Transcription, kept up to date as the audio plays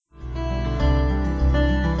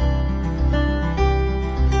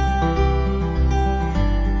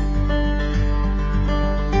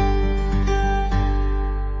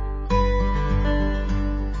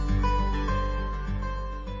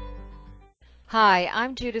Hi,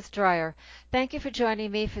 I'm Judith Dreyer. Thank you for joining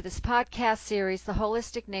me for this podcast series, The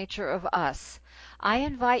Holistic Nature of Us. I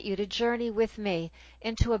invite you to journey with me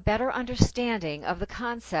into a better understanding of the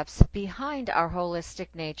concepts behind our holistic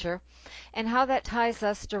nature and how that ties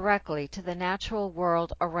us directly to the natural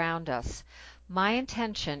world around us. My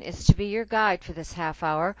intention is to be your guide for this half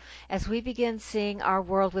hour as we begin seeing our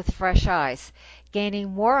world with fresh eyes,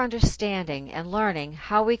 gaining more understanding and learning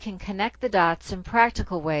how we can connect the dots in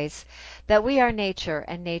practical ways that we are nature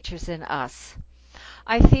and nature's in us.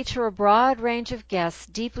 I feature a broad range of guests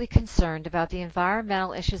deeply concerned about the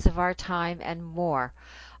environmental issues of our time and more.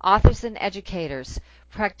 Authors and educators,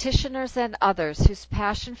 practitioners and others whose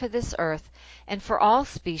passion for this earth and for all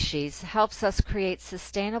species helps us create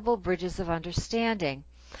sustainable bridges of understanding.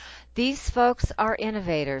 These folks are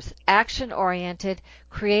innovators, action-oriented,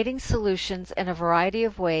 creating solutions in a variety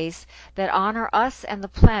of ways that honor us and the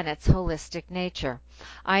planet's holistic nature.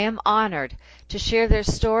 I am honored to share their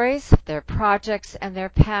stories, their projects, and their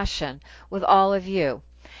passion with all of you.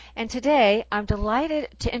 And today, I'm delighted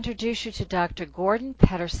to introduce you to Dr. Gordon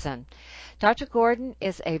Pedersen. Dr. Gordon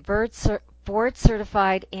is a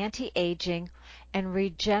board-certified anti-aging and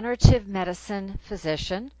regenerative medicine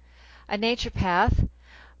physician, a naturopath,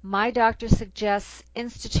 my Doctor Suggests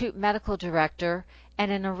Institute Medical Director,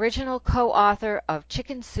 and an original co-author of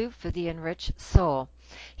Chicken Soup for the Enriched Soul.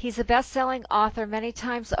 He's a best-selling author many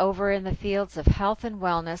times over in the fields of health and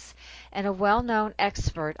wellness and a well-known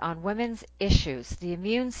expert on women's issues, the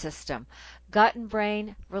immune system, gut and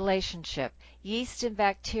brain relationship, yeast and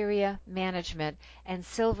bacteria management, and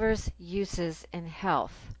silver's uses in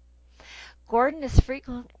health. Gordon is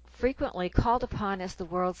frequently called upon as the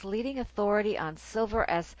world's leading authority on silver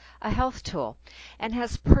as a health tool and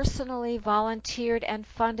has personally volunteered and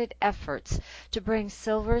funded efforts to bring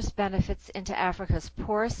silver's benefits into Africa's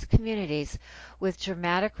poorest communities with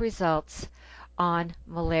dramatic results on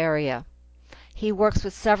malaria. He works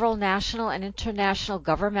with several national and international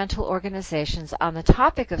governmental organizations on the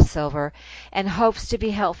topic of silver and hopes to be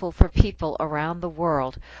helpful for people around the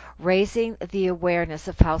world, raising the awareness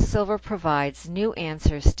of how silver provides new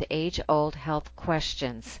answers to age-old health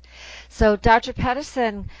questions. So, Dr.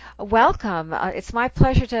 Pedersen, welcome. It's my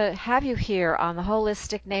pleasure to have you here on The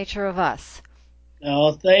Holistic Nature of Us.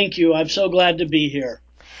 Oh, thank you. I'm so glad to be here.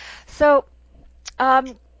 So,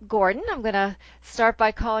 Gordon, I'm going to start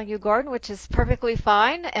by calling you Gordon, which is perfectly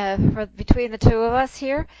fine between the two of us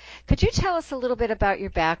here. Could you tell us a little bit about your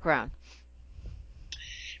background?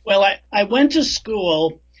 Well, I went to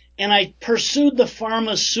school and I pursued the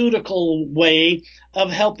pharmaceutical way of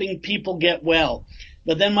helping people get well.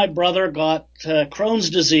 But then my brother got Crohn's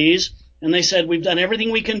disease, and they said, we've done everything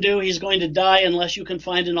we can do. He's going to die unless you can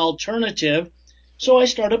find an alternative. So I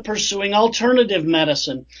started pursuing alternative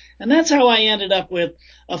medicine. And that's how I ended up with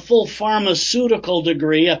a full pharmaceutical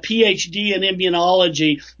degree, a PhD in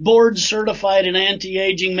immunology, board certified in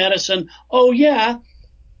anti-aging medicine. Oh, yeah.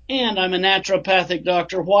 And I'm a naturopathic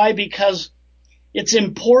doctor. Why? Because it's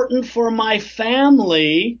important for my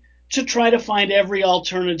family to try to find every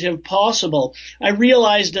alternative possible. I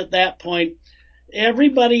realized at that point,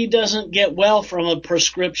 everybody doesn't get well from a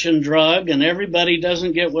prescription drug, and everybody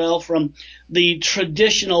doesn't get well from the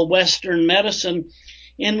traditional Western medicine.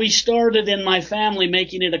 And we started in my family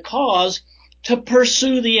making it a cause to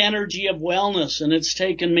pursue the energy of wellness. And it's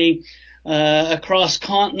taken me across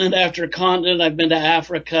continent after continent. I've been to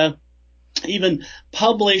Africa, even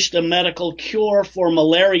published a medical cure for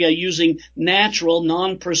malaria using natural,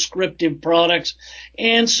 non-prescriptive products.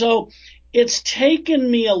 And so it's taken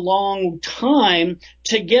me a long time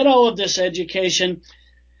to get all of this education,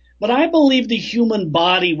 but I believe the human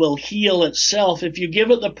body will heal itself if you give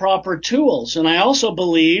it the proper tools. And I also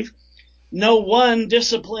believe no one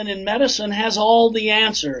discipline in medicine has all the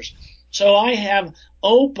answers. So I have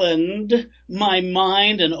opened my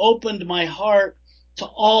mind and opened my heart to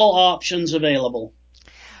all options available.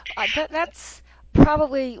 That's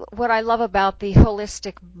probably what I love about the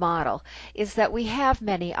holistic model is that we have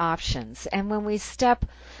many options. And when we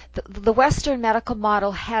the Western medical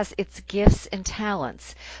model has its gifts and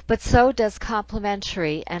talents, but so does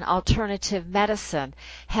complementary and alternative medicine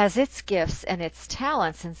has its gifts and its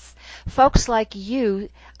talents. And folks like you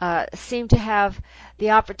seem to have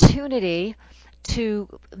the opportunity to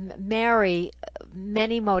marry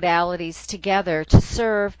many modalities together to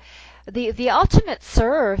serve. The ultimate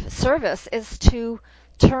service is to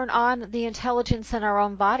turn on the intelligence in our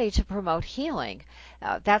own body to promote healing.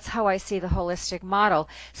 That's how I see the holistic model.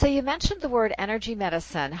 So you mentioned the word energy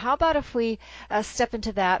medicine. How about if we step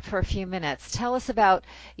into that for a few minutes? Tell us about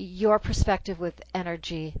your perspective with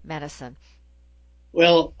energy medicine.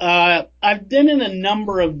 Well, I've been in a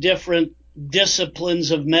number of different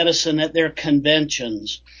disciplines of medicine at their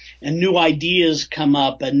conventions, and new ideas come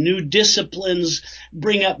up, and new disciplines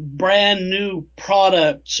bring up brand new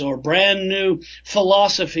products or brand new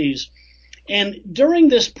philosophies. And during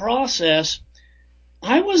this process,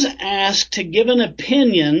 I was asked to give an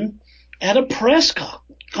opinion at a press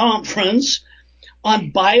conference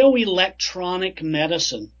on bioelectronic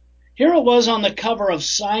medicine. Here it was on the cover of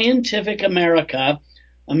Scientific America,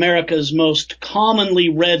 America's most commonly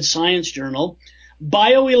read science journal.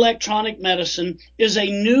 Bioelectronic medicine is a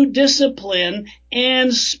new discipline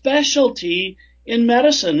and specialty in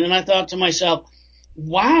medicine. And I thought to myself,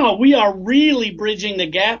 wow, we are really bridging the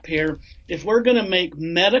gap here if we're going to make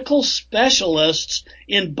medical specialists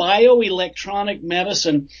in bioelectronic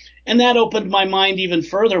medicine. And that opened my mind even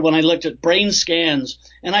further when I looked at brain scans,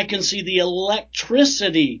 and I can see the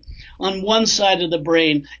electricity on one side of the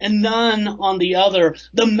brain and none on the other,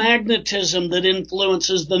 the magnetism that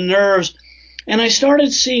influences the nerves. And I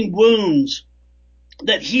started seeing wounds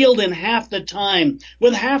that healed in half the time,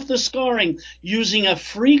 with half the scarring, using a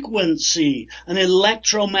frequency, an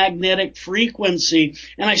electromagnetic frequency.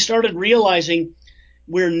 And I started realizing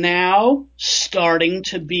we're now starting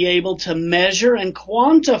to be able to measure and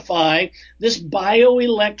quantify this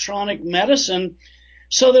bioelectronic medicine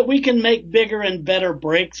so that we can make bigger and better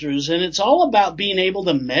breakthroughs. And it's all about being able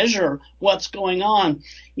to measure what's going on.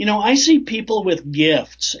 You know, I see people with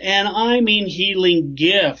gifts, and I mean healing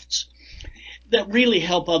gifts, that really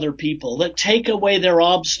help other people, that take away their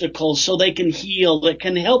obstacles so they can heal, that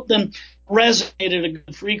can help them resonate at a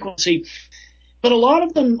good frequency. But a lot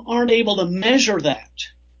of them aren't able to measure that.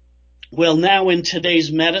 Well, now in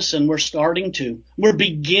today's medicine, we're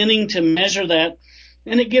beginning to measure that,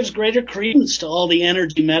 and it gives greater credence to all the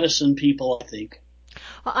energy medicine people, I think.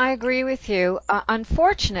 Well, I agree with you.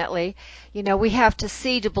 Unfortunately, we have to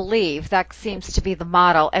see to believe. That seems to be the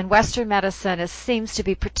model, and Western medicine seems to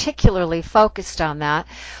be particularly focused on that.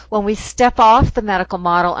 When we step off the medical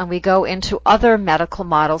model and we go into other medical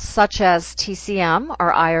models, such as TCM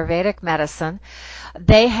or Ayurvedic medicine,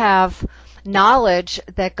 they have knowledge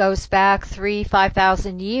that goes back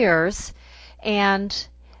 5,000 years, and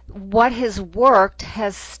what has worked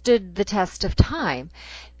has stood the test of time.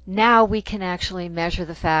 Now we can actually measure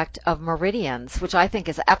the fact of meridians, which I think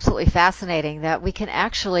is absolutely fascinating, that we can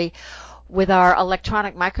actually, with our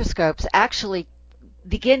electronic microscopes, actually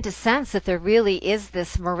begin to sense that there really is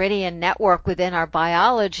this meridian network within our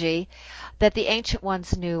biology that the ancient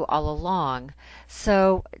ones knew all along.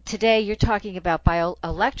 So today you're talking about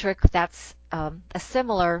bioelectric. That's a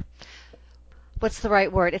similar, what's the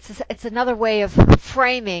right word? It's another way of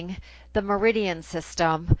framing the meridian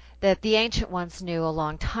system that the ancient ones knew a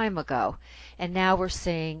long time ago. And now we're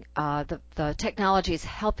seeing the technology is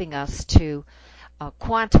helping us to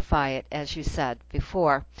quantify it, as you said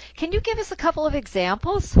before. Can you give us a couple of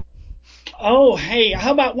examples? Oh, hey,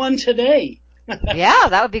 how about one today? Yeah,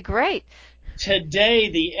 that would be great. Today,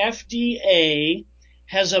 the FDA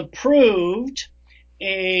has approved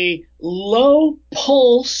a low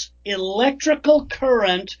pulse electrical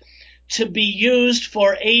current to be used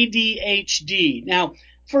for ADHD. Now,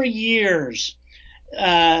 for years,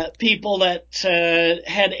 people that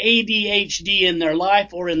had ADHD in their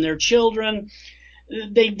life or in their children,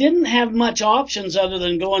 they didn't have much options other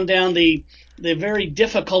than going down the very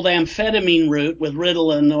difficult amphetamine route with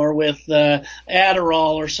Ritalin or with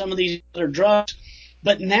Adderall or some of these other drugs.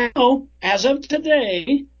 But now, as of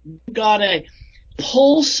today, you've got a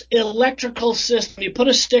pulse electrical system. You put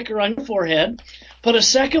a sticker on your forehead, put a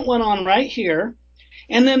second one on right here,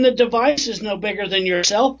 and then the device is no bigger than your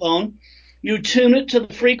cell phone. You tune it to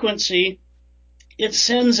the frequency. It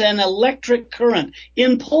sends an electric current,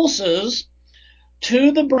 impulses,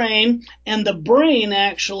 to the brain, and the brain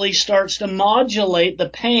actually starts to modulate the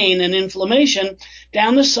pain and inflammation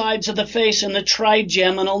down the sides of the face and the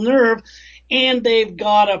trigeminal nerve. And they've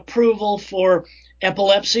got approval for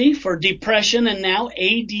epilepsy, for depression, and now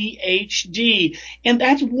ADHD. And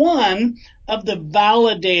that's one of the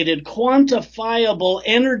validated, quantifiable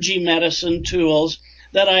energy medicine tools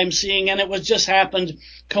that I'm seeing. And it was just happened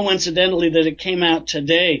coincidentally that it came out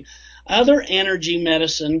today. Other energy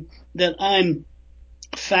medicine that I'm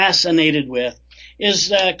fascinated with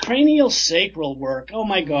is cranial sacral work. Oh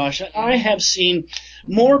my gosh, I have seen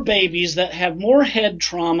more babies that have more head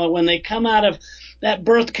trauma when they come out of that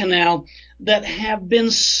birth canal that have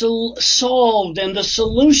been solved, and the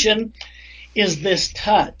solution is this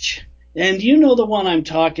touch. And you know the one I'm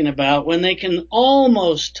talking about, when they can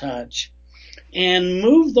almost touch and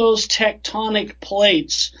move those tectonic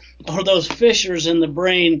plates or those fissures in the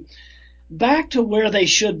brain back to where they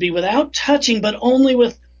should be without touching, but only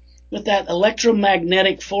with with that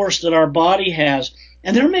electromagnetic force that our body has.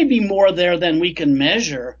 And there may be more there than we can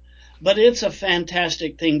measure, but it's a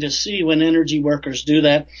fantastic thing to see when energy workers do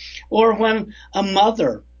that. Or when a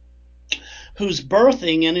mother who's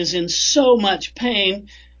birthing and is in so much pain,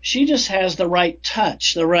 she just has the right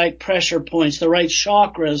touch, the right pressure points, the right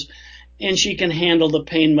chakras, and she can handle the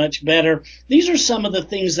pain much better. These are some of the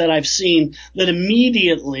things that I've seen that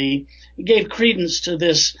immediately gave credence to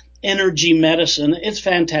this energy medicine. It's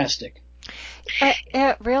fantastic.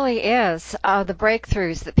 It really is, the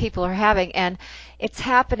breakthroughs that people are having, and it's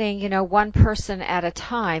happening, one person at a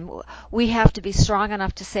time. We have to be strong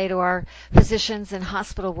enough to say to our physicians and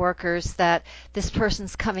hospital workers that this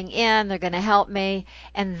person's coming in, they're going to help me,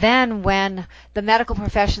 and then when the medical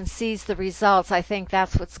profession sees the results, I think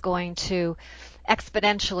that's what's going to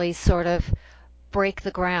exponentially sort of break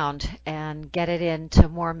the ground and get it into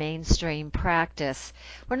more mainstream practice.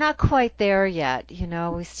 We're not quite there yet,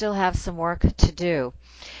 we still have some work to do.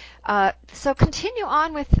 So continue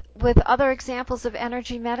on with other examples of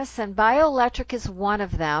energy medicine. Bioelectric is one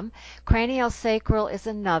of them. Craniosacral is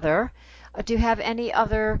another. Do you have any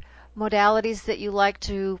other modalities that you like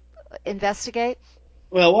to investigate?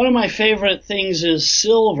 Well, one of my favorite things is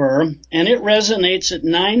silver, and it resonates at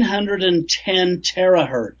 910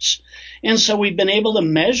 terahertz. And so we've been able to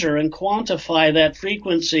measure and quantify that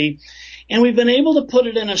frequency, and we've been able to put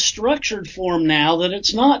it in a structured form now that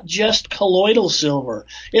it's not just colloidal silver.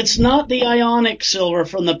 It's not the ionic silver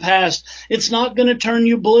from the past. It's not going to turn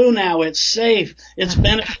you blue now. It's safe. It's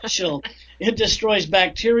beneficial. It destroys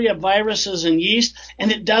bacteria, viruses, and yeast,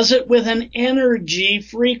 and it does it with an energy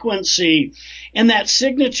frequency. And that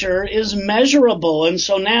signature is measurable. And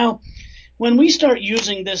so now, when we start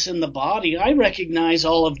using this in the body, I recognize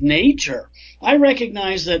all of nature. I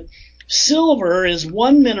recognize that silver is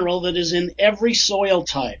one mineral that is in every soil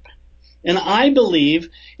type. And I believe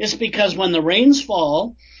it's because when the rains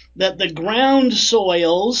fall, that the ground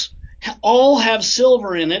soils all have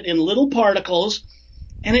silver in it in little particles,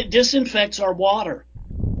 and it disinfects our water.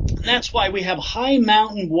 That's why we have high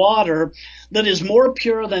mountain water that is more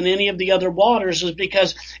pure than any of the other waters, is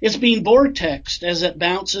because it's being vortexed as it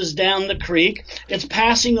bounces down the creek. It's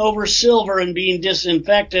passing over silver and being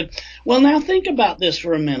disinfected. Well, now think about this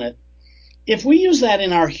for a minute. If we use that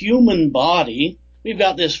in our human body, we've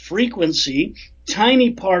got this frequency,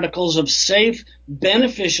 tiny particles of safe,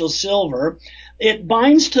 beneficial silver. It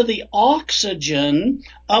binds to the oxygen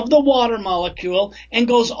of the water molecule and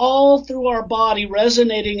goes all through our body,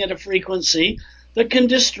 resonating at a frequency that can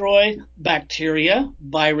destroy bacteria,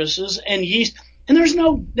 viruses, and yeast. And there's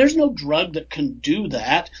no drug that can do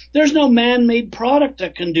that. There's no man-made product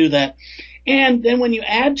that can do that. And then when you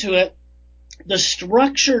add to it the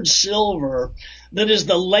structured silver that is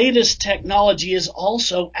the latest technology, is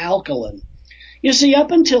also alkaline. You see,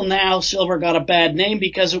 up until now, silver got a bad name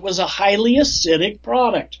because it was a highly acidic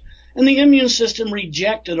product, and the immune system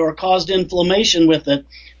rejected or caused inflammation with it.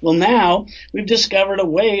 Well, now we've discovered a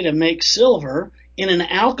way to make silver in an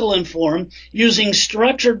alkaline form using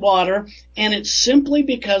structured water, and it's simply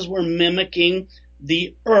because we're mimicking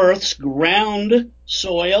the Earth's ground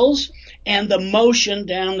soils and the motion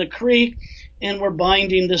down the creek, and we're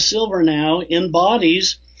binding the silver now in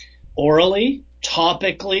bodies orally,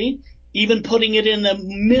 topically, even putting it in the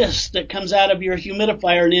mist that comes out of your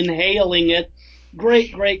humidifier and inhaling it.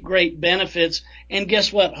 Great, great, great benefits. And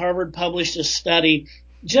guess what? Harvard published a study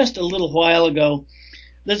just a little while ago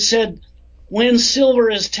that said when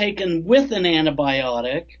silver is taken with an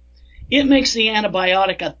antibiotic, it makes the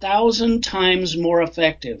antibiotic 1,000 times more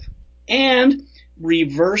effective and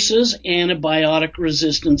reverses antibiotic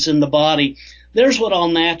resistance in the body. There's what all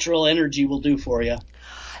natural energy will do for you.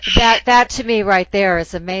 That to me right there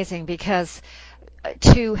is amazing, because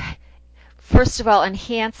to first of all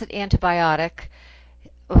enhance an antibiotic,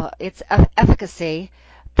 its efficacy,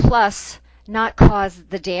 plus not cause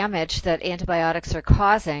the damage that antibiotics are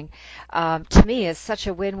causing, to me is such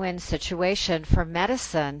a win-win situation for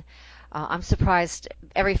medicine. I'm surprised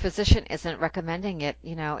every physician isn't recommending it,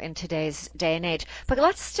 in today's day and age. But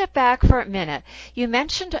let's step back for a minute. You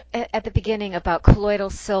mentioned at the beginning about colloidal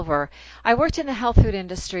silver. I worked in the health food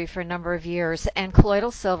industry for a number of years, and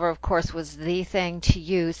colloidal silver, of course, was the thing to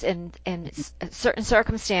use in certain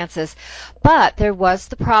circumstances. But there was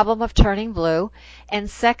the problem of turning blue, and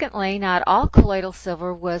secondly, not all colloidal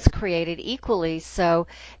silver was created equally, so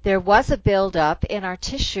there was a buildup in our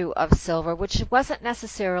tissue of silver, which wasn't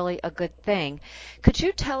necessarily a good thing. Could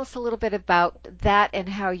you tell us a little bit about that and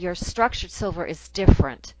how your structured silver is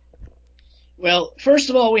different? Well, first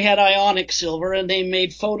of all, we had ionic silver, and they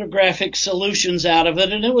made photographic solutions out of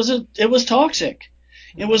it, and it was toxic.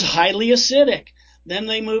 It was highly acidic. Then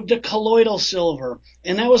they moved to colloidal silver,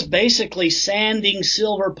 and that was basically sanding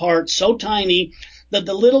silver parts so tiny that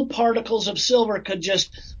the little particles of silver could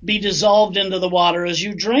just be dissolved into the water as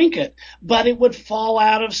you drank it, but it would fall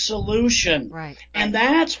out of solution. Right. And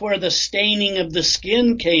that's where the staining of the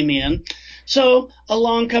skin came in. So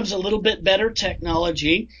along comes a little bit better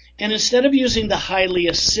technology, and instead of using the highly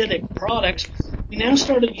acidic products, we now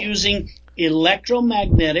started using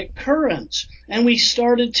electromagnetic currents. And we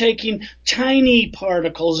started taking tiny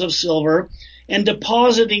particles of silver and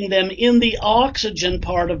depositing them in the oxygen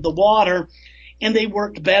part of the water, and they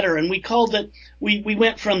worked better. And we called it, we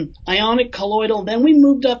went from ionic colloidal, then we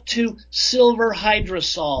moved up to silver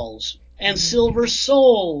hydrosols and silver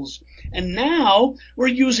sols. And now we're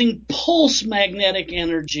using pulse magnetic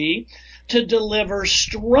energy to deliver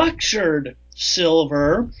structured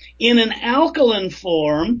silver in an alkaline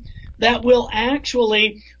form that will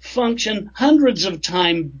actually function hundreds of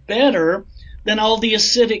times better than all the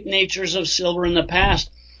acidic natures of silver in the past.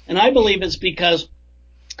 And I believe it's because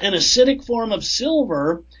an acidic form of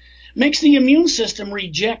silver makes the immune system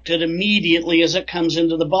reject it immediately as it comes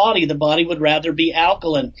into the body. The body would rather be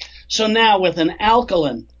alkaline. So now with an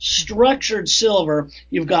alkaline, structured silver,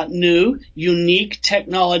 you've got new, unique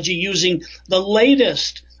technology using the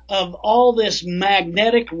latest of all this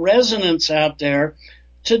magnetic resonance out there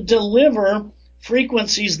to deliver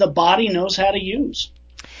frequencies the body knows how to use.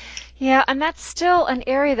 Yeah, and that's still an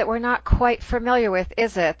area that we're not quite familiar with,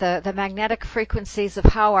 is it? The magnetic frequencies of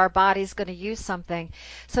how our body's going to use something.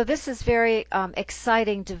 So this is very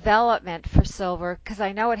exciting development for silver because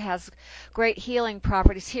I know it has great healing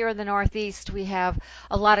properties. Here in the Northeast, we have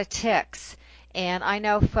a lot of ticks. And I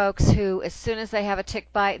know folks who, as soon as they have a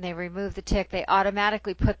tick bite and they remove the tick, they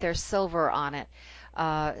automatically put their silver on it.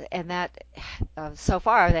 And that, so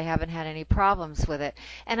far, they haven't had any problems with it.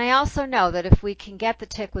 And I also know that if we can get the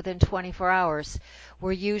tick within 24 hours,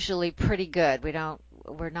 we're usually pretty good. We don't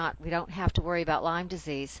have to worry about Lyme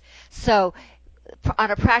disease. So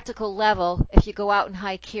on a practical level, if you go out and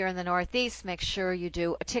hike here in the Northeast, make sure you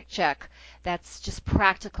do a tick check. That's just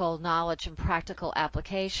practical knowledge and practical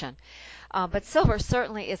application. But silver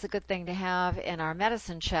certainly is a good thing to have in our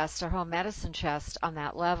medicine chest, our home medicine chest on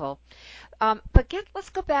that level. Let's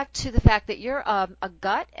go back to the fact that you're a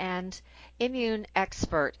gut and immune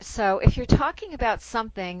expert. So if you're talking about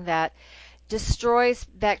something that destroys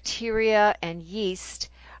bacteria and yeast,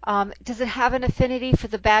 does it have an affinity for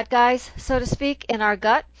the bad guys, so to speak, in our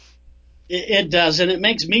gut? It does, and it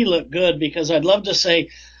makes me look good because I'd love to say,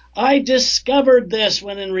 I discovered this,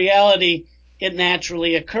 when in reality it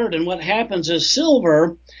naturally occurred. And what happens is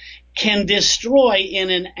silver can destroy in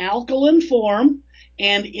an alkaline form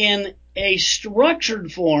and in a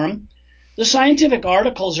structured form. The scientific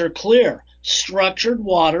articles are clear. Structured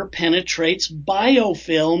water penetrates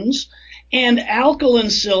biofilms, and alkaline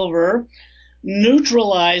silver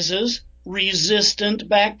neutralizes resistant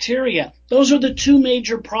bacteria. Those are the two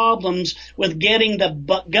major problems with getting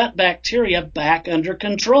the gut bacteria back under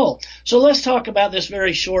control. So let's talk about this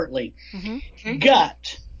very shortly. Mm-hmm.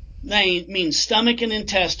 Gut means stomach and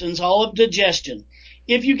intestines, all of digestion.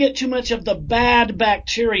 If you get too much of the bad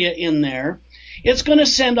bacteria in there, it's going to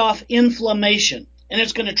send off inflammation, and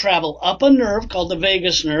it's going to travel up a nerve called the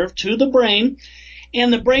vagus nerve to the brain,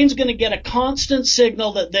 and the brain's going to get a constant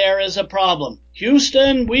signal that there is a problem.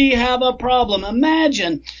 Houston, we have a problem.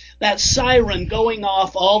 Imagine that siren going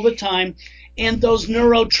off all the time and those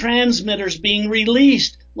neurotransmitters being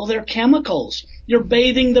released. Well, they're chemicals. You're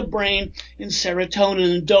bathing the brain in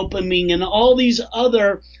serotonin and dopamine and all these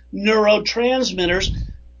other neurotransmitters,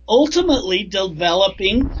 ultimately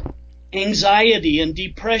developing anxiety and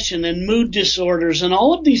depression and mood disorders and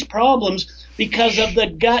all of these problems because of the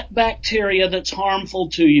gut bacteria that's harmful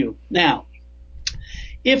to you. Now,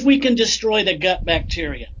 if we can destroy the gut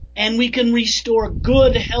bacteria and we can restore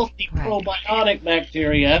good, healthy probiotic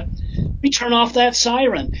bacteria, we turn off that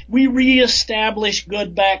siren. We reestablish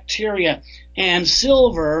good bacteria. And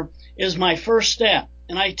silver is my first step.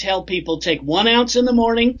 And I tell people, take 1 ounce in the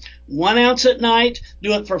morning, 1 ounce at night,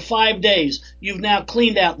 do it for 5 days. You've now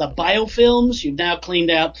cleaned out the biofilms. You've now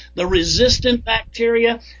cleaned out the resistant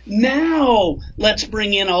bacteria. Now let's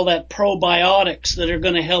bring in all that probiotics that are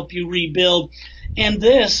going to help you rebuild. And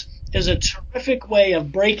this is a terrific way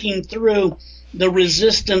of breaking through the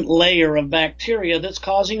resistant layer of bacteria that's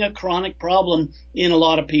causing a chronic problem in a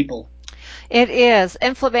lot of people. It is.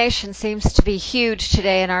 Inflammation seems to be huge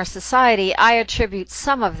today in our society. I attribute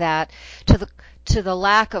some of that to the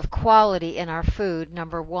lack of quality in our food,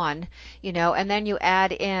 number one, and then you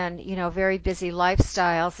add in, very busy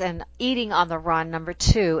lifestyles and eating on the run, number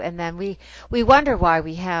two, and then we wonder why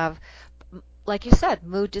we have like you said,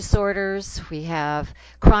 mood disorders. We have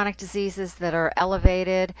chronic diseases that are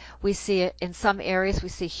elevated. We see it in some areas. We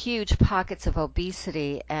see huge pockets of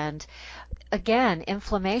obesity, and again,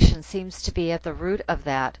 inflammation seems to be at the root of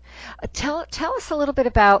that. Tell us a little bit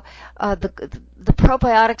about the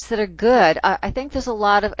probiotics that are good. I think there's a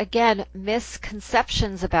lot of, again,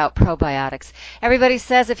 misconceptions about probiotics. Everybody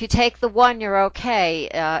says if you take the one, you're okay.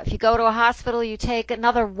 If you go to a hospital, you take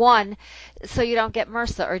another one so you don't get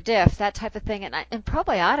MRSA or DIF, that type of thing. And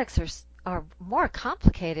probiotics are more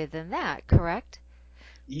complicated than that, correct?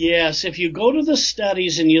 Yes, if you go to the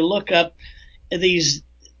studies and you look up these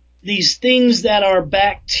things that are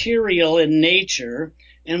bacterial in nature,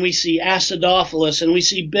 and we see Acidophilus and we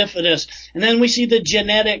see Bifidus, and then we see the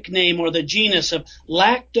genetic name or the genus of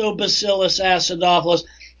Lactobacillus acidophilus.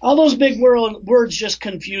 All those big words just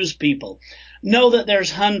confuse people. Know that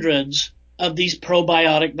there's hundreds of these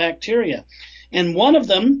probiotic bacteria. And one of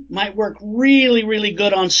them might work really, really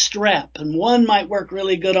good on strep, and one might work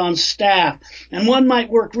really good on staph, and one might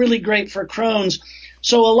work really great for Crohn's.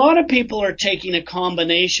 So a lot of people are taking a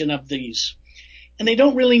combination of these, and they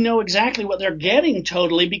don't really know exactly what they're getting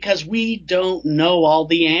totally because we don't know all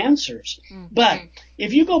the answers. Mm-hmm. But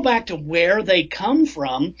if you go back to where they come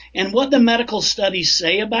from and what the medical studies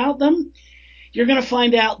say about them, you're going to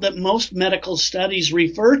find out that most medical studies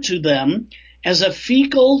refer to them as a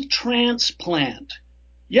fecal transplant.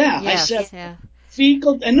 Yeah, yes, I said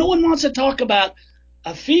fecal, and no one wants to talk about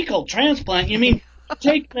a fecal transplant. You mean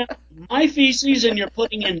take my feces and you're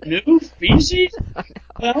putting in new feces?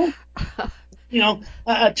 Well, you know,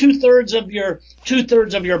 two-thirds of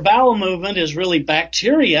your bowel movement is really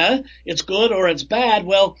bacteria. It's good or it's bad.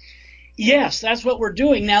 Well, yes, that's what we're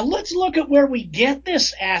doing. Now let's look at where we get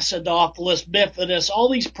this Acidophilus, Bifidus, all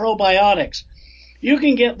these probiotics. You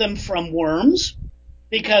can get them from worms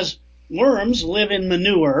because worms live in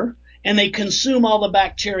manure and they consume all the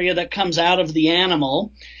bacteria that comes out of the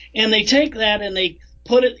animal, and they take that and they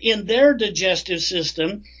put it in their digestive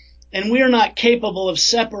system, and we're not capable of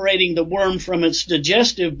separating the worm from its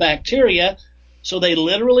digestive bacteria, so they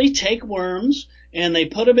literally take worms and they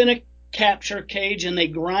put them in a capture cage and they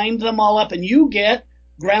grind them all up, and you get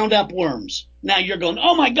ground up worms. Now you're going,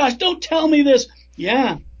 oh my gosh, don't tell me this.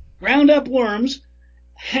 Yeah, ground up worms,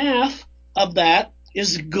 half of that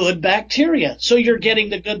is good bacteria. So you're getting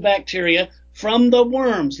the good bacteria from the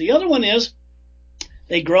worms. The other one is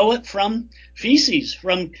they grow it from feces,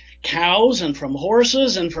 from cows and from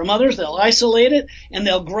horses and from others. They'll isolate it and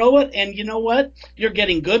they'll grow it. And you know what? You're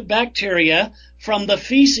getting good bacteria from the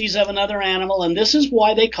feces of another animal. And this is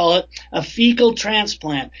why they call it a fecal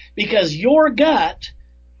transplant, because your gut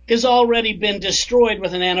has already been destroyed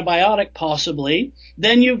with an antibiotic possibly.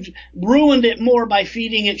 Then you've ruined it more by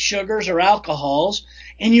feeding it sugars or alcohols,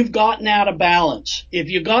 and you've gotten out of balance. If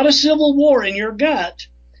you got a civil war in your gut,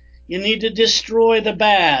 you need to destroy the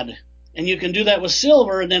bad. And you can do that with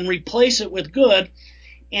silver and then replace it with good.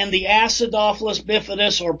 And the Acidophilus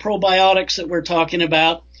bifidus or probiotics that we're talking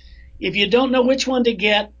about, if you don't know which one to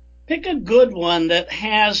get, pick a good one that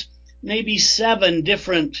has maybe 7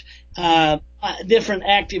 different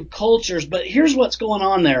active cultures. But here's what's going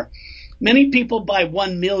on there. Many people buy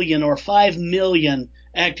 1 million or 5 million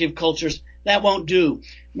active cultures. That won't do.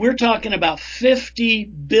 We're talking about 50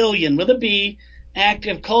 billion with a B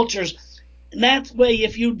active cultures. And that way,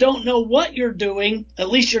 if you don't know what you're doing, at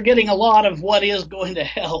least you're getting a lot of what is going to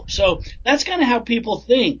help. So that's kind of how people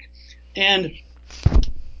think. And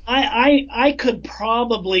I could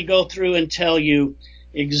probably go through and tell you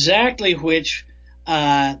exactly which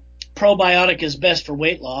probiotic is best for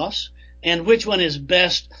weight loss and which one is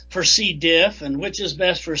best for C. diff and which is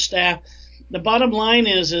best for staph. The bottom line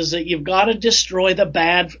is that you've got to destroy the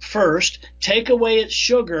bad first, take away its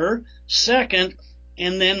sugar second,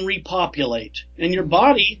 and then repopulate. And your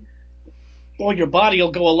body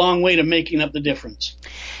will go a long way to making up the difference.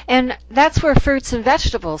 And that's where fruits and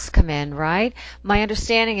vegetables come in, right? My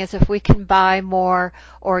understanding is if we can buy more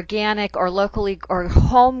organic or locally or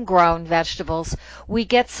homegrown vegetables, we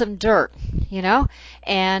get some dirt,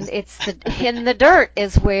 and in the dirt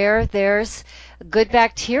is where there's good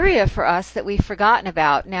bacteria for us that we've forgotten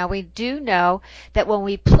about. Now, we do know that when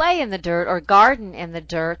we play in the dirt or garden in the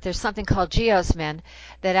dirt, there's something called geosmin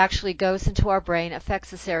that actually goes into our brain, affects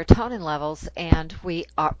the serotonin levels, and we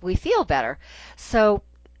feel better. So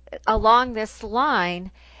along this line,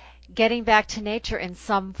 getting back to nature in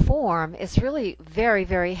some form is really very,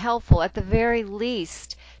 very helpful. At the very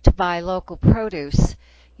least, to buy local produce,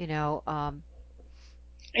 And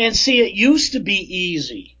see, it used to be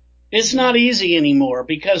easy. It's not easy anymore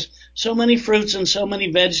because so many fruits and so many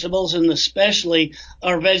vegetables, and especially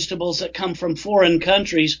our vegetables that come from foreign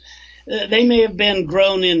countries, They may have been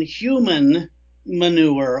grown in human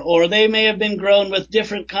manure, or they may have been grown with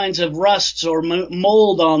different kinds of rusts or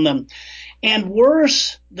mold on them. And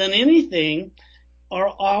worse than anything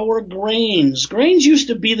are our grains. Grains used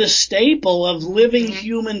to be the staple of living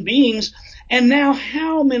human beings, and now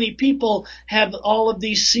how many people have all of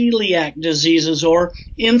these celiac diseases or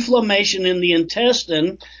inflammation in the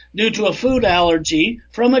intestine due to a food allergy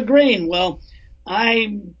from a grain? Well,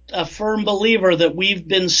 I'm a firm believer that we've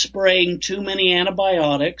been spraying too many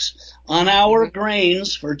antibiotics on our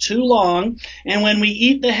grains for too long, and when we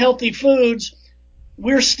eat the healthy foods,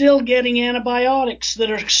 we're still getting antibiotics that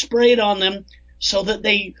are sprayed on them so that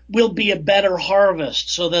they will be a better harvest,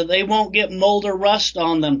 so that they won't get mold or rust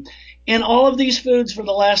on them. And all of these foods for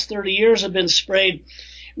the last 30 years have been sprayed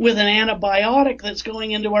with an antibiotic that's going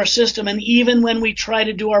into our system. And even when we try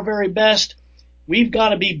to do our very best, we've got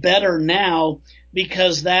to be better now,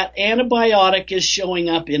 because that antibiotic is showing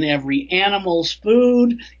up in every animal's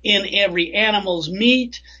food, in every animal's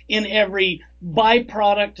meat, in every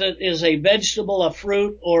byproduct that is a vegetable, a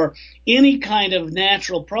fruit, or any kind of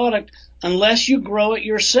natural product. Unless you grow it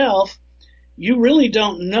yourself, you really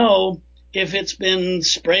don't know if it's been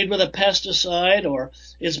sprayed with a pesticide, or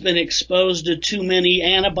it's been exposed to too many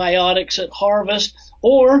antibiotics at harvest,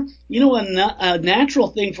 or, a natural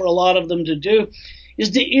thing for a lot of them to do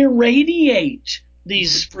is to irradiate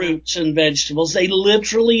these fruits and vegetables. They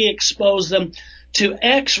literally expose them to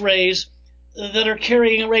X-rays that are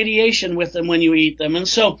carrying radiation with them when you eat them. And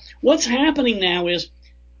so what's happening now is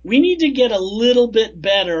we need to get a little bit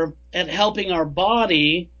better at helping our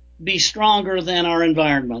body be stronger than our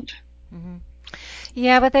environment. Mm-hmm.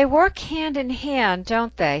 Yeah, but they work hand in hand,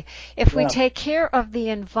 don't they? If we take care of the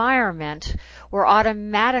environment, we're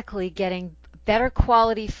automatically getting better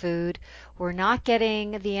quality food. We're not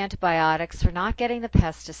getting the antibiotics. We're not getting the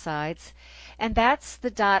pesticides. And that's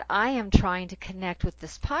the dot I am trying to connect with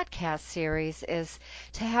this podcast series, is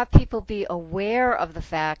to have people be aware of the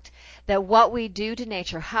fact that what we do to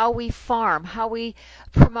nature, how we farm, how we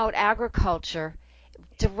promote agriculture,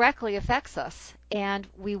 directly affects us. And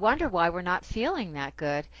we wonder why we're not feeling that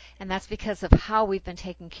good. And that's because of how we've been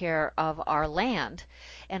taking care of our land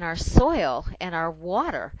and our soil and our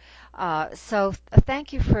water. So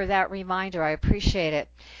thank you for that reminder. I appreciate it.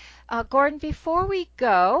 Gordon, before we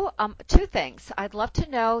go, two things. I'd love to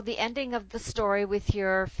know the ending of the story with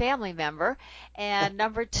your family member. And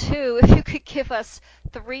number two, if you could give us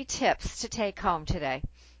 3 tips to take home today.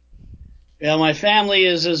 Yeah, my family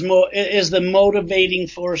is the motivating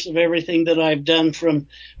force of everything that I've done from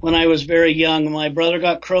when I was very young. My brother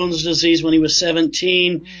got Crohn's disease when he was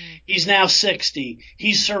 17. He's now 60.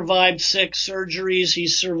 He's survived 6 surgeries.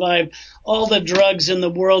 He's survived all the drugs in the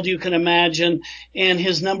world you can imagine. And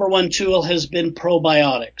his number one tool has been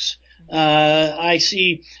probiotics. I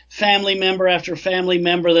see family member after family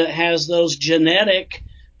member that has those genetic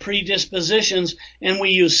predispositions, and we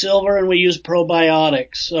use silver and we use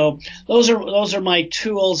probiotics. So those are my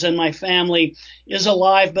tools, and my family is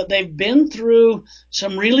alive, but they've been through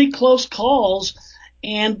some really close calls,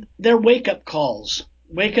 and they're wake-up calls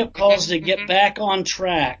to get back on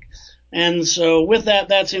track. And so with that,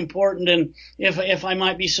 that's important. And if I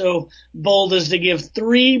might be so bold as to give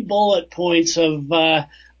 3 bullet points of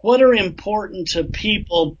what are important to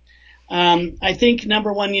people, I think,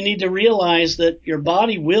 number one, you need to realize that your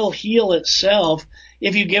body will heal itself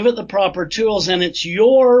if you give it the proper tools, and it's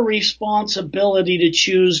your responsibility to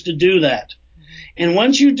choose to do that. And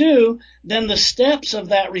once you do, then the steps of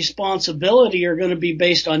that responsibility are going to be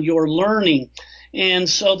based on your learning. And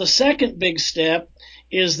so the second big step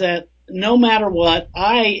is that no matter what,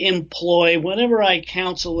 I employ, whenever I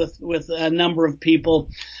counsel with a number of people,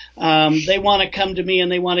 they want to come to me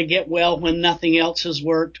and they want to get well when nothing else has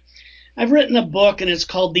worked. I've written a book, and it's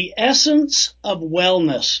called The Essence of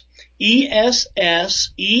Wellness.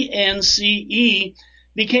 ESSENCE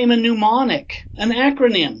became a mnemonic, an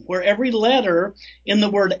acronym, where every letter in the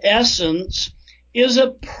word essence is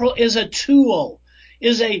a tool,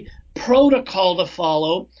 is a protocol to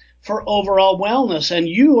follow for overall wellness. And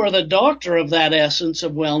you are the doctor of that essence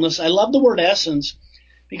of wellness. I love the word essence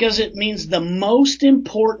because it means the most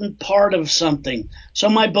important part of something. So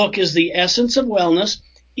my book is The Essence of Wellness.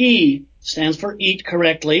 E stands for eat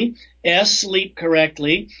correctly. S, sleep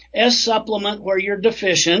correctly. S, supplement where you're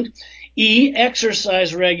deficient. E,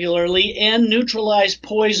 exercise regularly. N, neutralize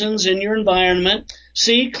poisons in your environment.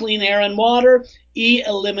 C, clean air and water. E,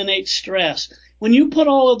 eliminate stress. When you put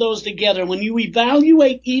all of those together, when you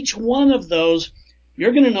evaluate each one of those,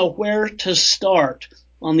 you're going to know where to start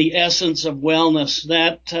on the essence of wellness.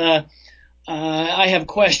 That I have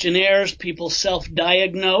questionnaires. People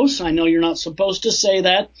self-diagnose. I know you're not supposed to say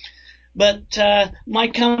that, But my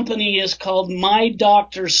company is called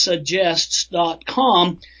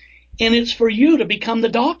MyDoctorSuggests.com, and it's for you to become the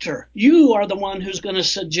doctor. You are the one who's going to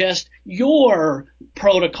suggest your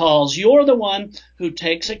protocols. You're the one who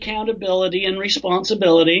takes accountability and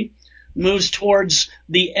responsibility, moves towards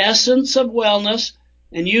the essence of wellness,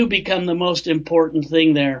 and you become the most important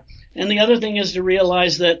thing there. And the other thing is to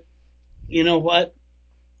realize that, you know what,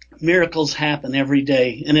 miracles happen every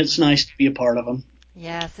day, and it's nice to be a part of them.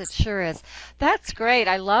 Yes, it sure is. That's great.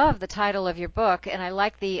 I love the title of your book, and I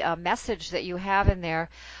like the message that you have in there.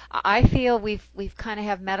 I feel we've kind of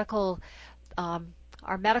have medical um,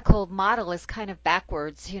 our medical model is kind of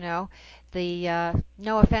backwards, you know. The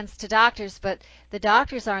no offense to doctors, but the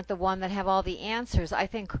doctors aren't the one that have all the answers. I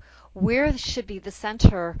think we should be the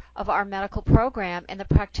center of our medical program, and the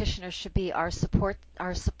practitioners should be our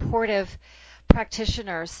supportive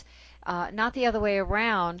practitioners, not the other way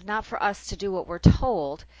around, not for us to do what we're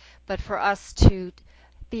told, but for us to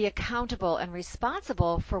be accountable and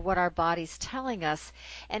responsible for what our body's telling us.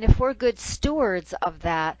 And if we're good stewards of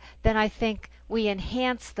that, then I think we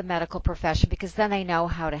enhance the medical profession because then they know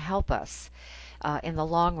how to help us in the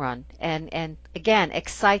long run. And again,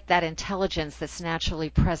 excite that intelligence that's naturally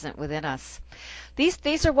present within us.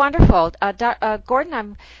 These are wonderful. Gordon,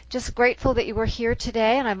 I'm just grateful that you were here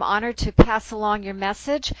today, and I'm honored to pass along your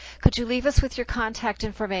message. Could you leave us with your contact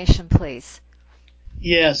information, please?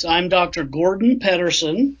 Yes, I'm Dr. Gordon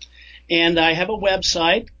Pedersen, and I have a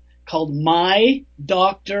website called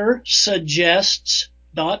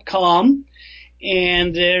mydoctorsuggests.com,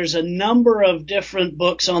 and there's a number of different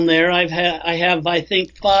books on there. I have, I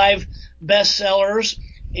think, 5 bestsellers,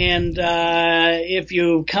 and if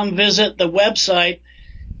you come visit the website,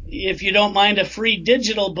 if you don't mind a free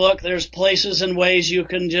digital book, there's places and ways you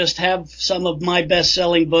can just have some of my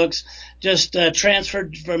best-selling books just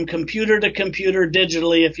transferred from computer to computer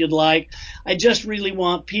digitally if you'd like. I just really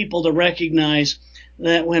want people to recognize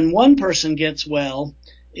that when one person gets well,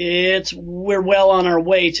 we're well on our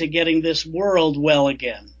way to getting this world well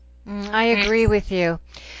again. I agree with you.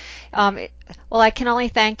 Um, well, I can only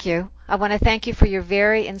thank you. I want to thank you for your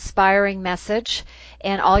very inspiring message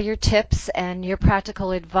and all your tips and your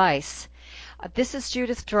practical advice. This is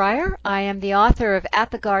Judith Dreyer. I am the author of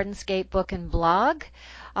At the Garden's Gate book and blog.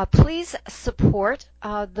 Please support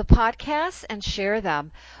the podcasts and share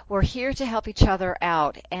them. We're here to help each other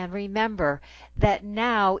out. And remember that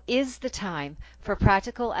now is the time for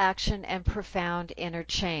practical action and profound inner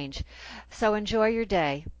change. So enjoy your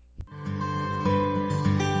day.